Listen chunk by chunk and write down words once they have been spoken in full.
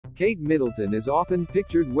Kate Middleton is often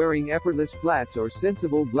pictured wearing effortless flats or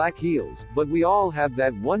sensible black heels, but we all have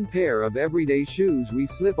that one pair of everyday shoes we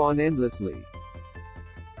slip on endlessly.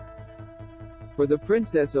 For the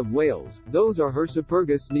Princess of Wales, those are her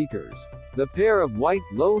Superga sneakers. The pair of white,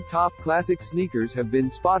 low-top classic sneakers have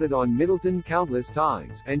been spotted on Middleton countless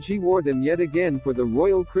times, and she wore them yet again for the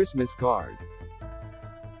royal Christmas card.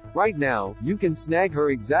 Right now, you can snag her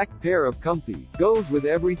exact pair of comfy, goes with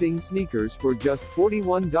everything sneakers for just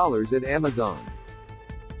 $41 at Amazon.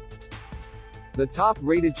 The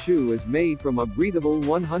top-rated shoe is made from a breathable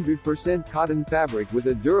 100% cotton fabric with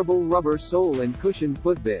a durable rubber sole and cushioned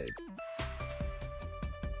footbed.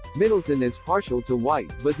 Middleton is partial to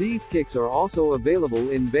white, but these kicks are also available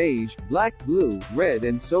in beige, black, blue, red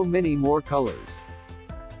and so many more colors.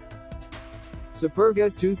 Superga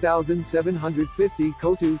 2750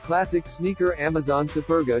 Cotu Classic Sneaker. Amazon.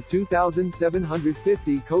 Superga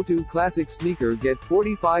 2750 Cotu Classic Sneaker. Get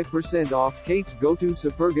 45% off Kate's go-to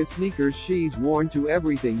Superga sneakers. She's worn to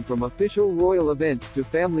everything from official royal events to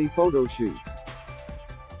family photo shoots.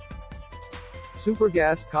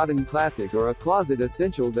 Superga Cotton Classic are a closet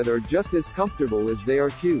essential that are just as comfortable as they are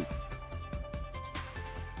cute.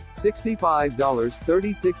 $65,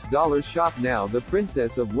 $36. Shop now. The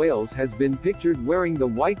Princess of Wales has been pictured wearing the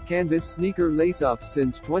white canvas sneaker lace-ups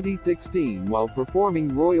since 2016 while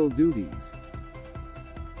performing royal duties.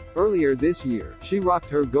 Earlier this year, she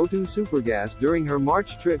rocked her go-to Superga during her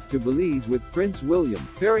March trip to Belize with Prince William,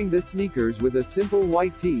 pairing the sneakers with a simple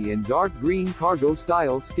white tee and dark green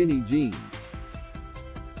cargo-style skinny jeans.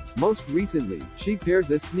 Most recently, she paired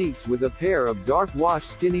the sneaks with a pair of dark wash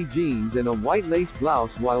skinny jeans and a white lace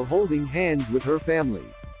blouse while holding hands with her family.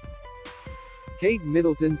 Kate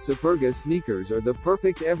Middleton's Superga sneakers are the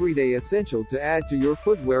perfect everyday essential to add to your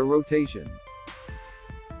footwear rotation.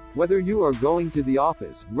 Whether you are going to the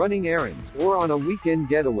office, running errands, or on a weekend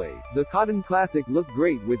getaway, the Cotton Classic look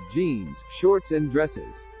great with jeans, shorts and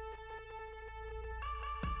dresses.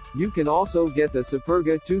 You can also get the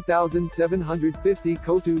Superga 2750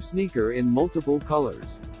 Cotu sneaker in multiple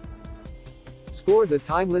colors. Score the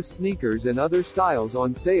timeless sneakers and other styles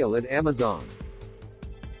on sale at Amazon.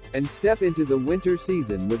 And step into the winter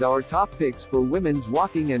season with our top picks for women's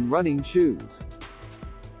walking and running shoes.